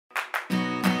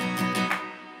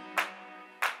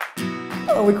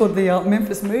We're called the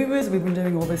Memphis Movers. We've been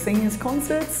doing all the seniors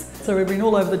concerts. So we've been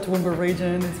all over the Toowoomba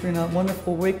region. It's been a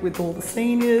wonderful week with all the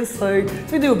seniors. So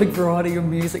we do a big variety of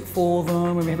music for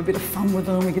them, and we have a bit of fun with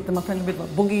them. We get them up in a bit like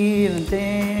boogie and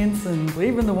dance, and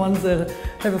even the ones that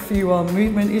have a few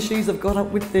movement issues have got up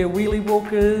with their wheelie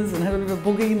walkers and have a bit of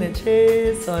a boogie in their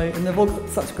chairs. And they've all got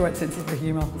such great senses of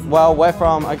humour. Well, we're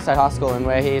from Oakey High School, and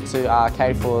we're here to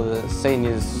cater for the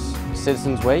Seniors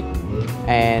Citizens Week,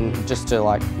 and just to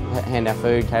like hand out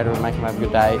food, cater and make them have a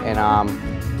good day.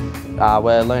 And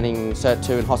we're learning Cert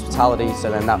 2 in hospitality,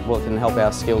 so then that can help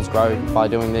our skills grow by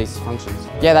doing these functions.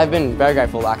 Yeah, they've been very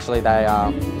grateful actually. They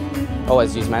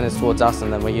always use manners towards us,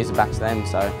 and then we use it back to them,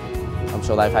 so I'm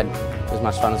sure they've had as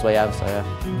much fun as we have. So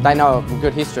yeah. They know a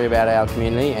good history about our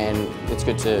community, and it's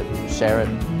good to share it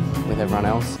with everyone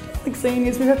else. Like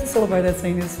seniors, we have to celebrate our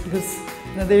seniors because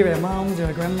they're our mums, they're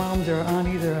our grandmums, they're our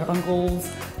aunties, they're our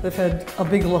uncles. They've had a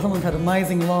big lot, some of them have had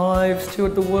amazing lives,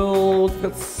 toured the world. We've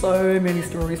got so many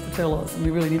stories to tell us, and we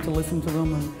really need to listen to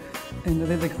them, and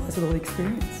they're the guys with all the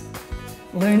experience.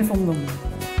 Learn from them.